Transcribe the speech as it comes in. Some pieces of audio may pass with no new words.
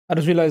I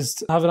just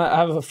realized I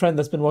have a friend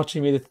that's been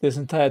watching me this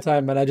entire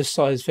time, and I just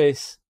saw his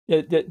face.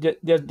 You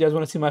guys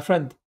want to see my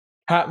friend?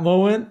 Hat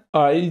moment.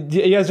 All right,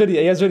 you guys ready?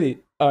 Are you guys ready?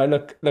 All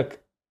right, look.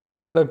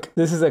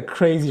 This is a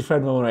crazy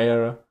friend moment right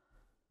here,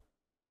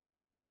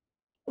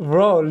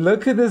 bro.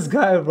 Look at this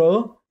guy,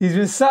 bro. He's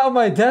been sat on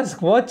my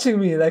desk watching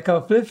me like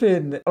I'm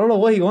flipping. I don't know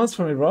what he wants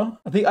from me, bro.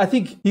 I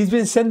think he's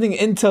been sending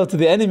intel to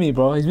the enemy,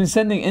 bro. He's been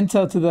sending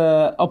intel to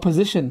the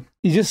opposition.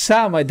 He just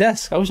sat on my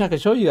desk. I wish I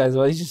could show you guys,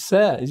 but he's just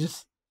there.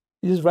 He's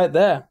just right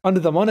there under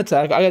the monitor.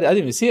 I didn't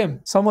even see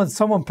him.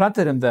 Someone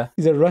planted him there.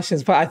 He's a Russian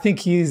spy. I think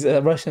he's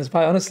a Russian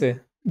spy, honestly.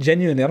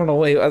 Genuinely, I don't know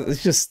what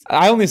it's just,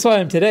 I only saw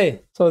him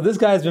today. So this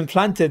guy's been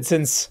planted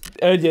since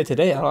earlier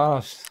today. I don't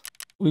know.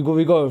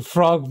 We go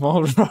frog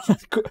mode, bro.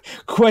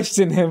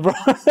 Question him, bro.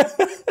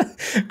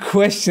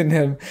 Question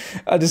him.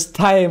 I just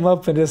tie him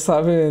up and just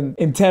start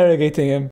interrogating him.